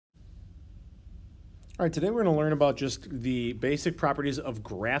All right, today we're going to learn about just the basic properties of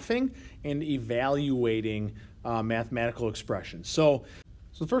graphing and evaluating mathematical expressions. So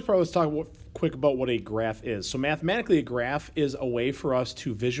the first part, let's talk quick about what a graph is. So mathematically, a graph is a way for us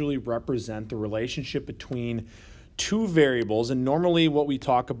to visually represent the relationship between two variables, and normally what we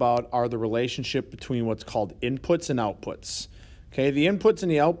talk about are the relationship between what's called inputs and outputs. Okay, the inputs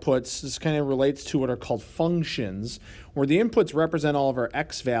and the outputs, this kind of relates to what are called functions, where the inputs represent all of our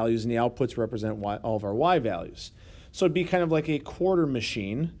x values and the outputs represent all of our y values. So it'd be kind of like a quarter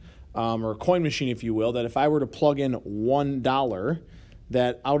machine, or a coin machine, if you will, that if I were to plug in $1,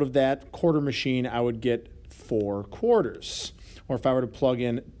 that out of that quarter machine I would get 4 quarters. Or if I were to plug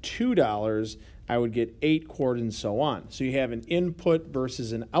in $2, I would get 8 quarters and so on. So you have an input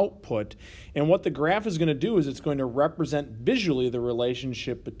versus an output. And what the graph is going to do is it's going to represent visually the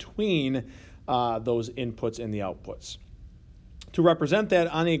relationship between those inputs and the outputs. To represent that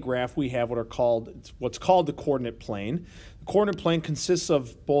on a graph, we have what's called the coordinate plane. The coordinate plane consists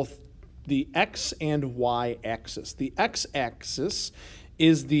of both the x and y axis. The x-axis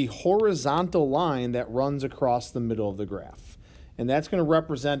is the horizontal line that runs across the middle of the graph. And that's going to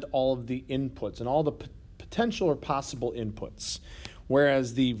represent all of the inputs and all the potential or possible inputs.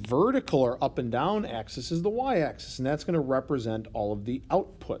 Whereas the vertical or up and down axis is the y-axis, and that's going to represent all of the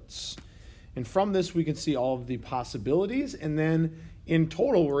outputs. And from this, we can see all of the possibilities, and then in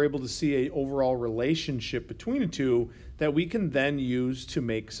total, we're able to see an overall relationship between the two that we can then use to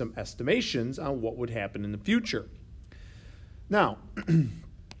make some estimations on what would happen in the future. Now,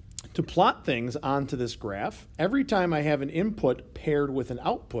 to plot things onto this graph, every time I have an input paired with an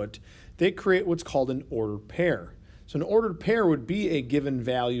output, they create what's called an ordered pair. So an ordered pair would be a given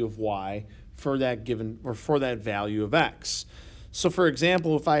value of y for that value of x. So for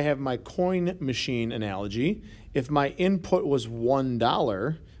example, if I have my coin machine analogy, if my input was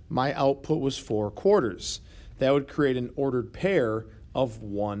 $1, my output was 4 quarters. That would create an ordered pair of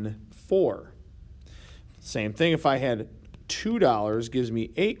 1, 4. Same thing, if I had $2 gives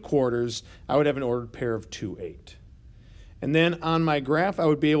me 8 quarters, I would have an ordered pair of 2, 8. And then on my graph, I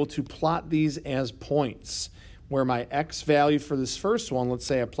would be able to plot these as points, where my x value for this first one, let's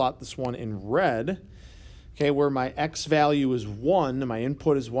say I plot this one in red, okay, where my x value is 1, my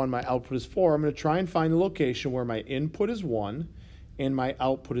input is 1, my output is 4, I'm going to try and find the location where my input is 1 and my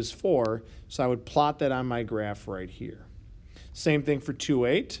output is 4, so I would plot that on my graph right here. Same thing for 2,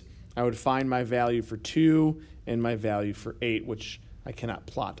 8. I would find my value for 2 and my value for 8, which I cannot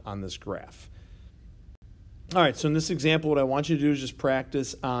plot on this graph. All right, so in this example, what I want you to do is just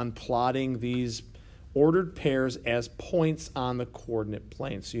practice on plotting these ordered pairs as points on the coordinate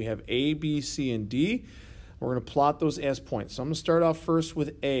plane. So you have A, B, C, and D. We're going to plot those as points. So I'm going to start off first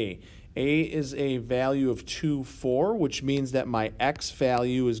with A. A is a value of 2, 4, which means that my x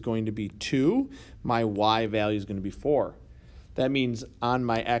value is going to be 2, my y value is going to be 4. That means on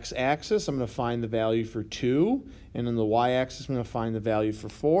my x-axis, I'm going to find the value for 2, and on the y-axis, I'm going to find the value for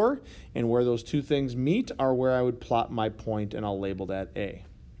 4, and where those two things meet are where I would plot my point, and I'll label that A.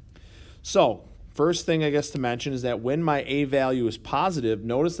 So, first thing I guess to mention is that when my A value is positive,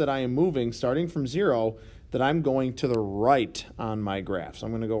 notice that I am moving, starting from 0, that I'm going to the right on my graph. So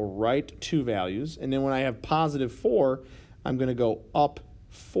I'm going to go right 2 values, and then when I have positive 4, I'm going to go up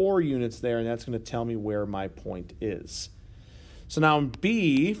 4 units there, and that's going to tell me where my point is. So now in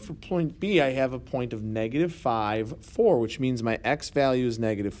B, for point B, I have a point of negative 5, 4, which means my x value is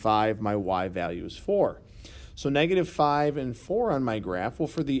negative 5, my y value is 4. So negative 5 and 4 on my graph, well,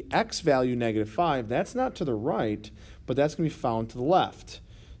 for the x value, negative 5, that's not to the right, but that's going to be found to the left.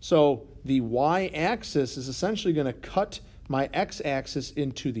 So the y-axis is essentially going to cut my x-axis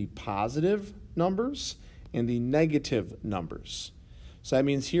into the positive numbers and the negative numbers. So that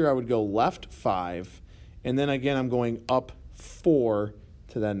means here I would go left 5, and then again I'm going up 4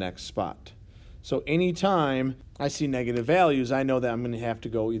 to that next spot. So anytime I see negative values, I know that I'm going to have to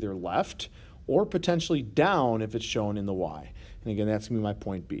go either left or potentially down if it's shown in the y. And again, that's going to be my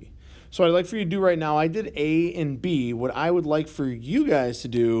point B. So what I'd like for you to do right now, I did A and B. What I would like for you guys to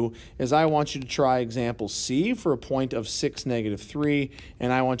do is I want you to try example C for a point of 6, negative 3,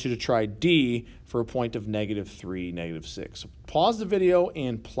 and I want you to try D for a point of negative 3, negative 6. So pause the video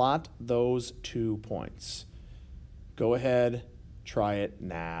and plot those 2 points. Go ahead, try it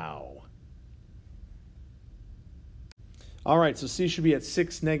now. All right, so C should be at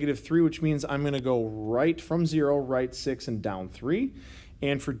 6, negative 3, which means I'm going to go right from 0, right 6, and down 3.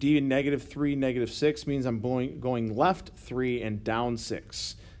 And for D, negative 3, negative 6 means I'm going left 3 and down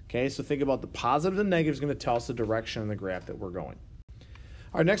 6. Okay, so think about the positive and negative is going to tell us the direction on the graph that we're going.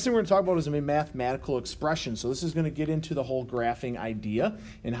 All right, next thing we're going to talk about is a mathematical expression. So this is going to get into the whole graphing idea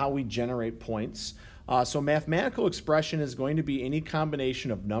and how we generate points. So mathematical expression is going to be any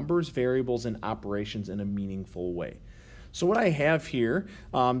combination of numbers, variables, and operations in a meaningful way. So what I have here,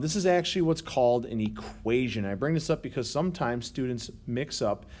 this is actually what's called an equation. I bring this up because sometimes students mix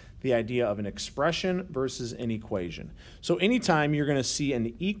up the idea of an expression versus an equation. So anytime you're going to see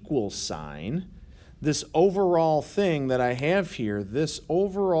an equal sign, this overall thing that I have here, this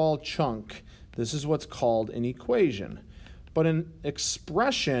overall chunk, this is what's called an equation. But an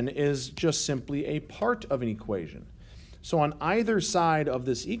expression is just simply a part of an equation. So on either side of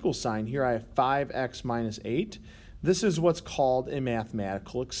this equal sign, here I have 5x minus 8. This is what's called a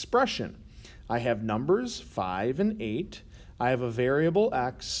mathematical expression. I have numbers, 5 and 8. I have a variable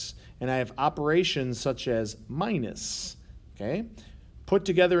x, and I have operations such as minus. Okay? Put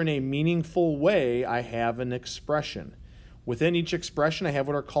together in a meaningful way, I have an expression. Within each expression, I have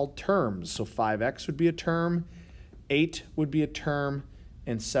what are called terms. So 5x would be a term, 8 would be a term,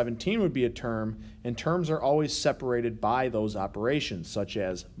 and 17 would be a term. And terms are always separated by those operations, such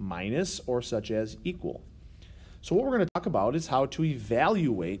as minus or such as equal. So what we're going to talk about is how to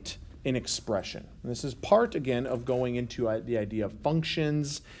evaluate an expression. And this is part, again, of going into the idea of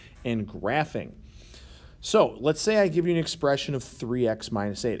functions and graphing. So let's say I give you an expression of 3x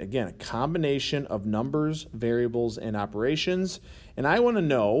minus 8. Again, a combination of numbers, variables, and operations. And I want to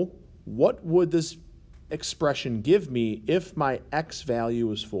know, what would this expression give me if my x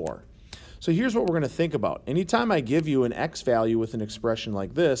value is 4? So here's what we're going to think about. Anytime I give you an x value with an expression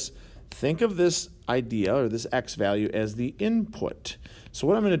like this, think of this idea or this x value as the input. So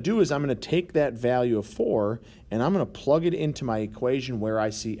what I'm going to do is I'm going to take that value of 4 and I'm going to plug it into my equation where I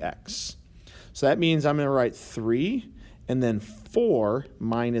see x. So that means I'm going to write 3 and then 4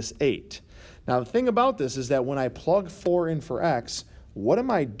 minus 8. Now the thing about this is that when I plug 4 in for x, what am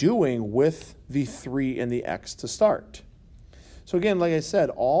I doing with the 3 and the x to start? So again, like I said,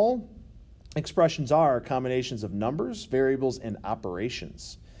 all expressions are combinations of numbers, variables, and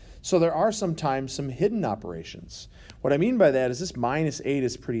operations. So there are sometimes some hidden operations. What I mean by that is this minus 8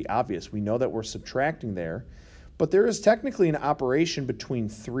 is pretty obvious. We know that we're subtracting there. But there is technically an operation between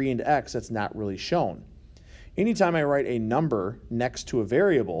 3 and x that's not really shown. Anytime I write a number next to a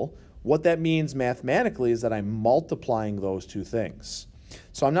variable, what that means mathematically is that I'm multiplying those two things.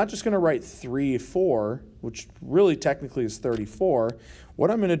 So I'm not just going to write 3, 4, which really technically is 34.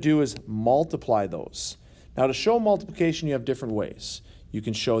 What I'm going to do is multiply those. Now to show multiplication, you have different ways. You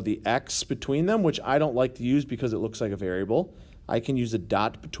can show the x between them, which I don't like to use because it looks like a variable. I can use a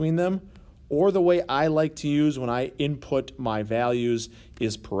dot between them. Or the way I like to use when I input my values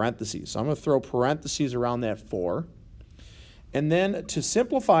is parentheses. So I'm going to throw parentheses around that 4. And then to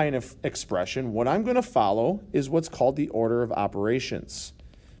simplify an expression, what I'm going to follow is what's called the order of operations.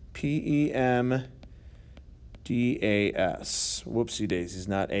 PEMDAS. Whoopsie daisies,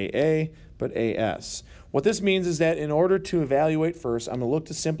 not AA, but AS. What this means is that in order to evaluate first, I'm going to look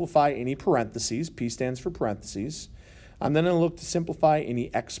to simplify any parentheses. P stands for parentheses. I'm then going to look to simplify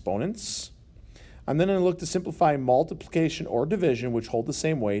any exponents. I'm then going to look to simplify multiplication or division, which hold the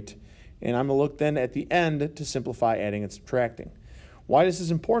same weight. And I'm going to look then at the end to simplify adding and subtracting. Why this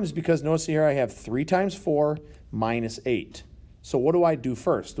is important is because notice here I have 3 times 4 minus 8. So what do I do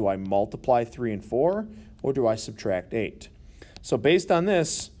first? Do I multiply 3 and 4 or do I subtract 8? So based on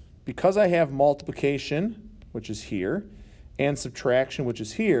this, because I have multiplication, which is here, and subtraction, which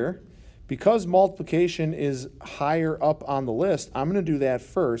is here, because multiplication is higher up on the list, I'm going to do that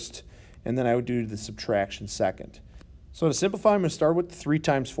first, and then I would do the subtraction second. So to simplify, I'm going to start with 3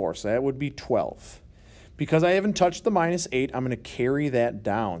 times 4, so that would be 12. Because I haven't touched the minus 8, I'm going to carry that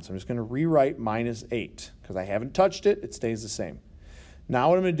down. So I'm just going to rewrite minus 8. Because I haven't touched it, it stays the same. Now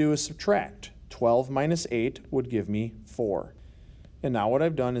what I'm going to do is subtract. 12 minus 8 would give me 4. And now what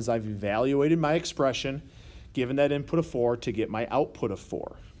I've done is I've evaluated my expression, given that input of 4 to get my output of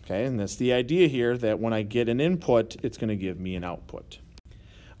 4. Okay, and that's the idea here, that when I get an input, it's going to give me an output.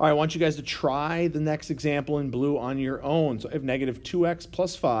 All right, I want you guys to try the next example in blue on your own. So I have negative 2x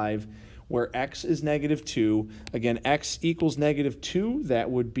plus 5, where x is negative 2. Again, x equals negative 2. That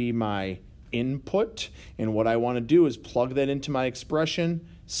would be my input. And what I want to do is plug that into my expression,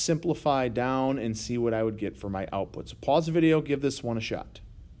 simplify down, and see what I would get for my output. So pause the video, give this one a shot.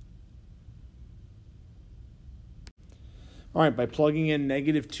 All right, by plugging in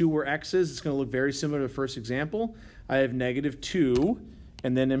negative 2 where x is, it's going to look very similar to the first example. I have negative 2,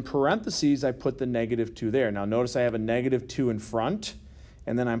 and then in parentheses, I put the negative 2 there. Now notice I have a negative 2 in front,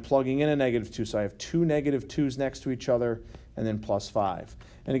 and then I'm plugging in a negative 2. So I have 2 negative 2's next to each other, and then plus 5.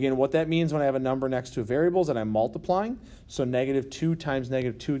 And again, what that means when I have a number next to a variable is that I'm multiplying. So -2 times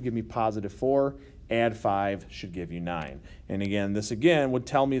 -2 would give me +4. Add 5 should give you 9. And again, this again would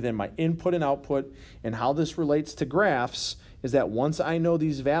tell me then my input and output, and how this relates to graphs is that once I know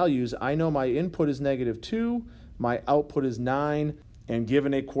these values, I know my input is -2, my output is 9, and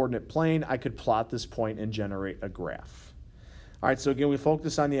given a coordinate plane, I could plot this point and generate a graph. All right, so again, we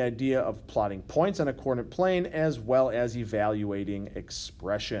focus on the idea of plotting points on a coordinate plane as well as evaluating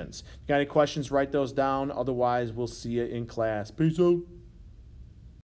expressions. If you got any questions, write those down. Otherwise, we'll see you in class. Peace out.